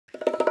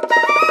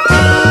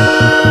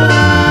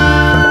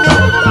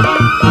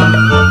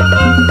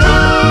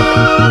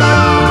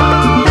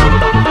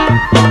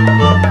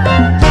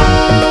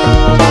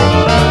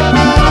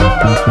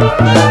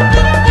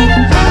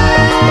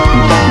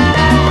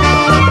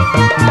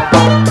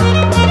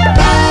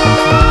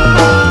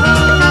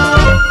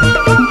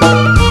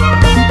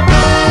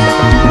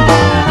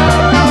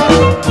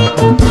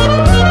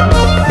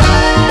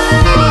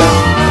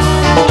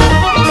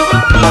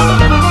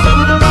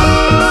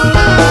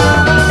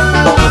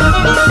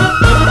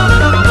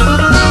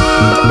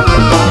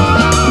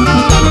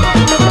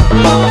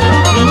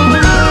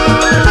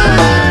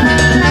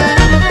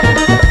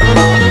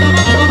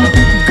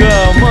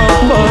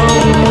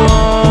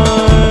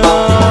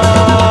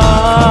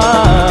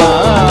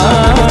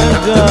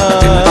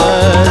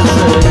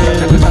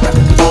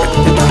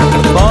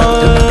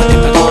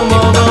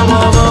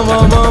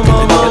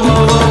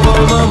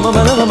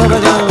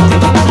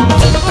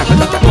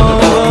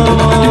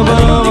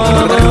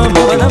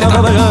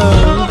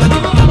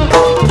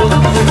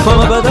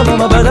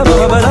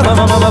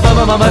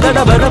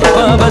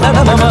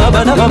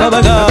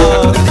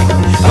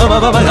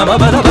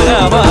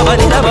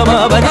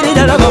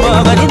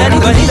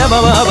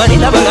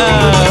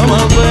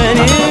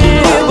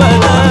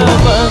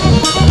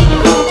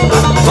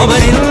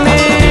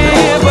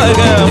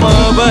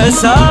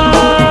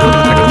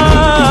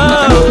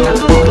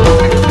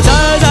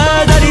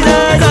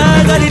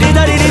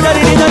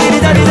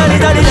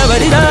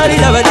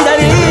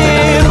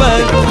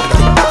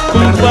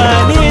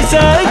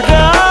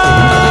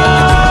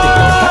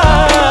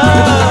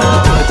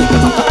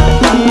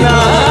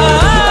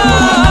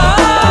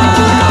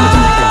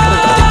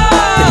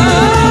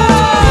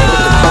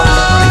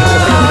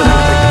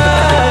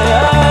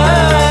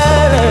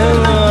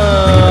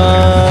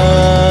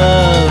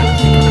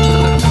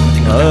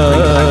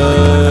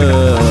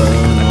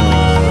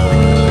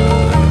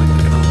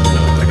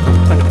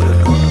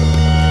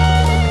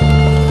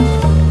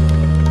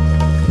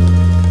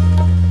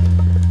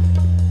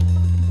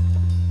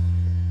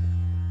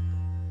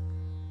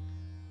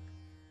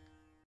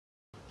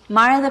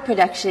Mara, the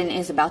production,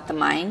 is about the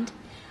mind.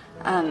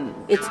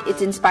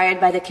 It's inspired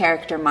by the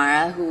character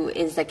Mara, who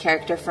is a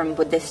character from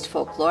Buddhist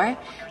folklore.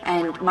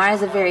 And Mara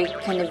is a very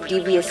kind of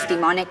devious,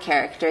 demonic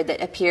character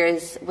that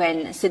appears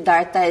when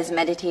Siddhartha is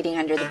meditating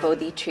under the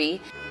Bodhi tree.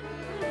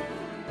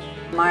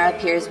 Mara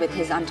appears with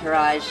his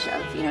entourage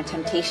of,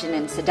 temptation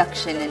and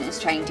seduction, and is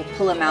trying to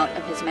pull him out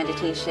of his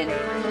meditation.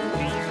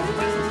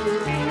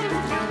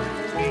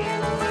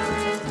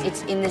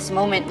 It's in this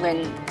moment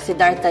when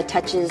Siddhartha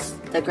touches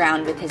the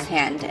ground with his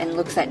hand and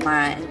looks at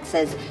Mara and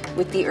says,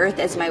 "With the earth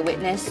as my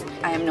witness,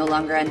 I am no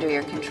longer under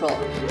your control."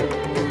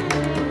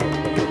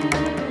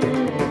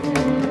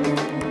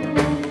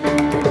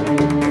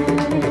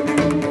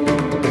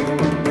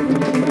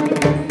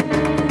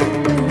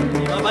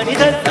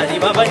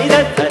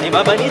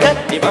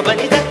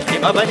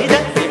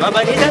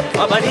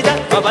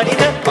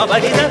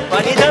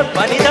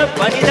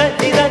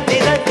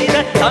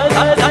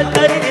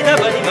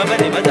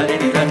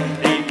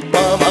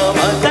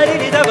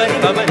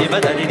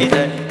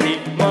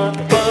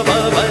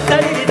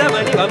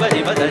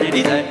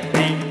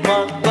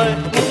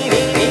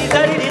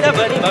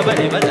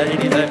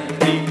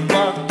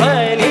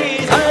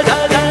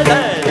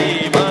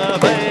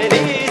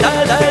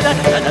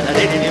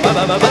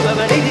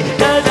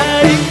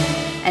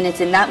 And it's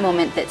in that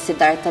moment that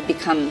Siddhartha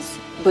becomes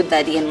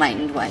Buddha, the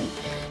enlightened one.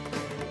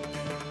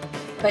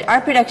 But our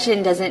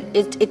production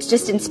it's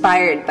just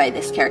inspired by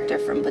this character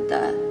from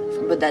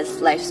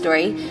Buddha's life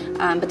story.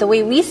 But the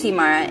way we see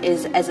Mara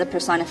is as a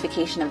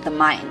personification of the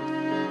mind.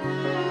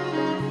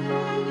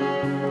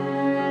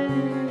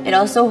 It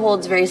also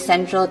holds very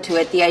central to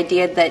it the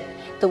idea that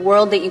the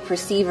world that you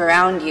perceive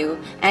around you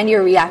and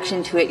your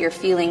reaction to it, your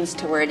feelings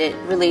toward it,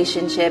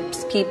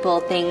 relationships,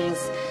 people, things,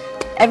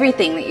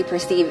 everything that you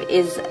perceive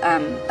is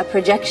a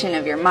projection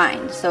of your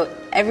mind. So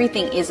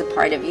everything is a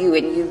part of you,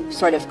 and you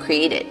sort of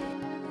create it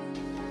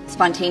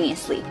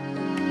spontaneously.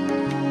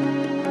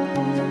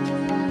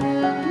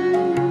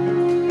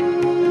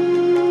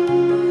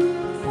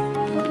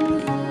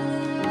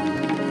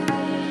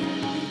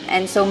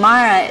 And so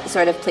Mara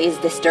sort of plays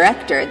this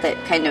director that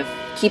kind of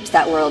keeps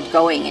that world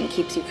going and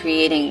keeps you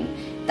creating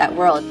that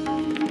world.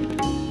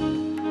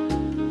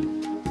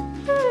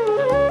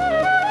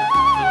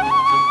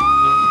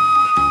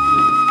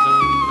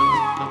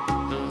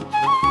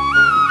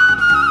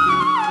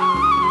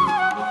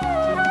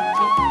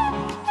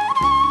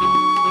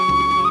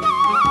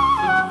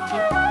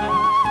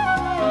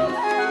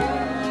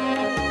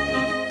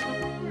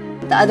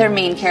 The other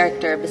main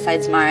character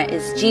besides Mara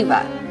is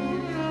Jiva.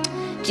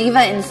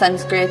 Jiva in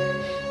Sanskrit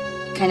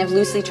kind of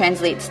loosely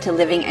translates to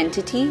living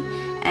entity,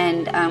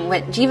 and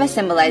what Jiva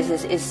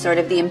symbolizes is sort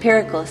of the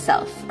empirical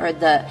self, or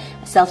the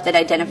self that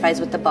identifies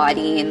with the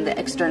body and the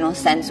external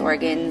sense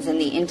organs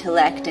and the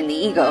intellect and the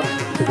ego.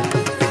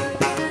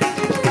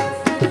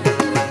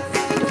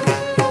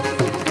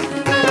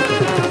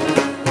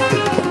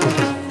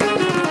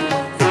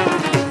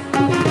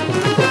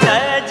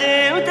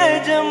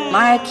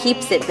 Mara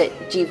keeps it that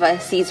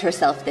Jiva sees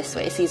herself this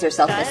way, sees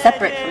herself as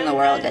separate from the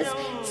world, as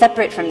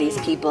separate from these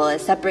people,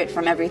 as separate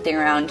from everything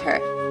around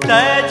her.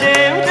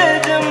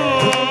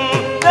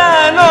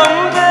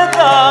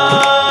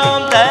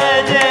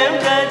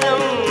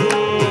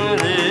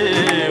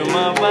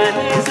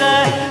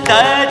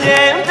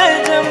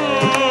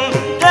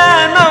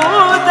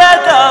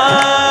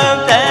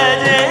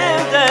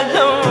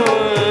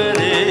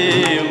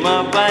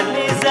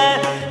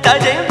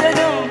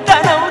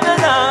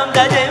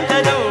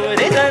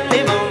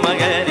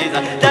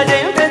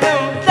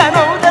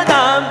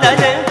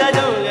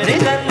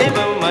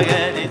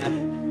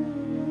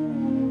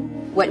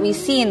 What we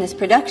see in this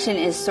production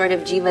is sort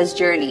of Jiva's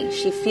journey.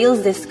 She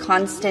feels this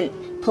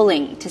constant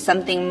pulling to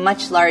something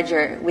much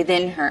larger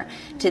within her,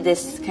 to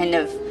this kind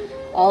of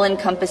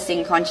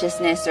all-encompassing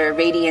consciousness or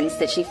radiance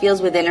that she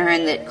feels within her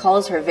and that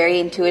calls her very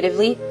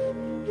intuitively.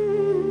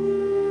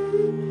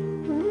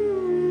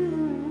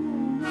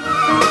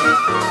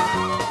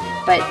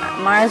 But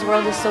Mara's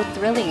world is so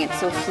thrilling, it's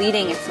so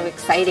fleeting, it's so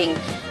exciting,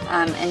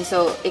 and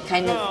so it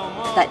kind of,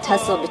 that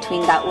tussle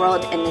between that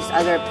world and this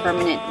other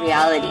permanent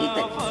reality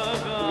that's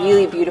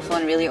really beautiful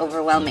and really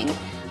overwhelming,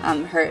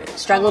 her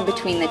struggle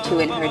between the two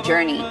and her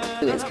journey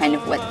is kind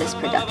of what this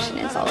production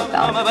is all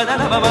about.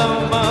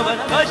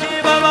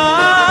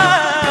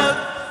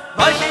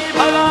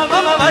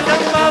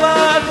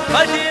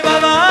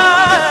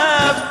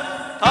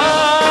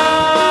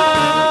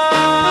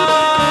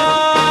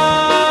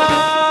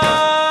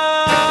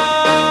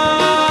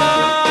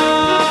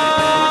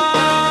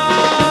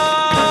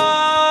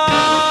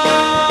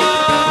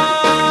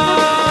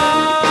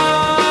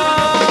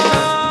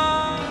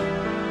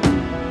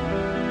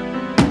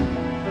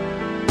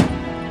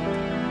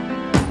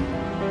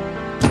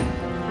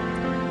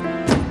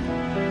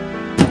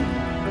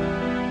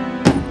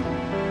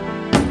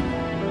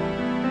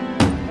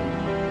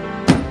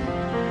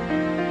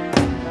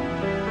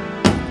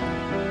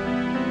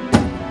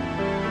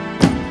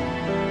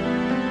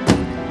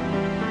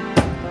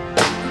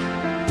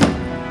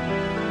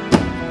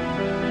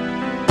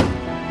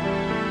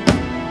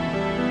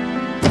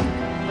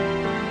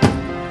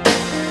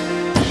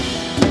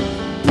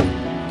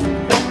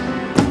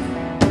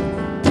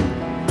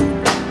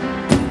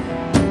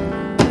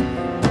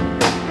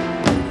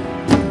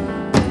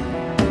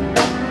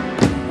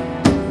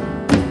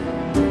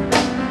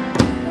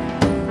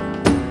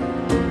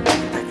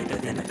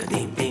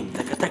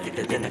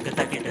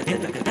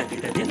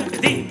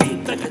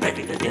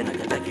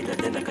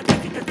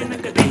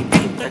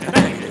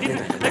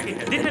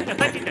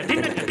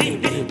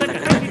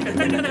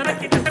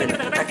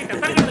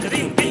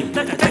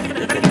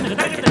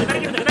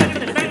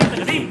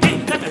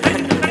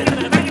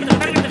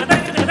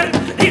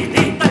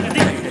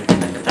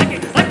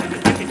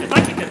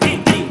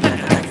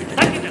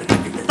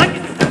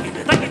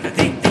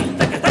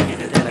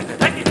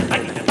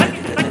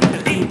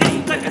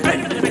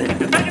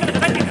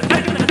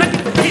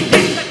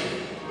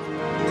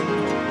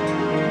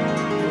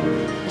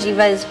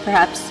 Jiva is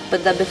perhaps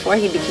Buddha before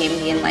he became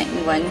the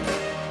enlightened one,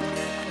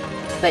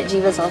 but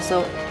Jiva is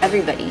also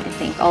everybody, I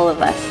think, all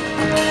of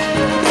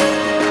us.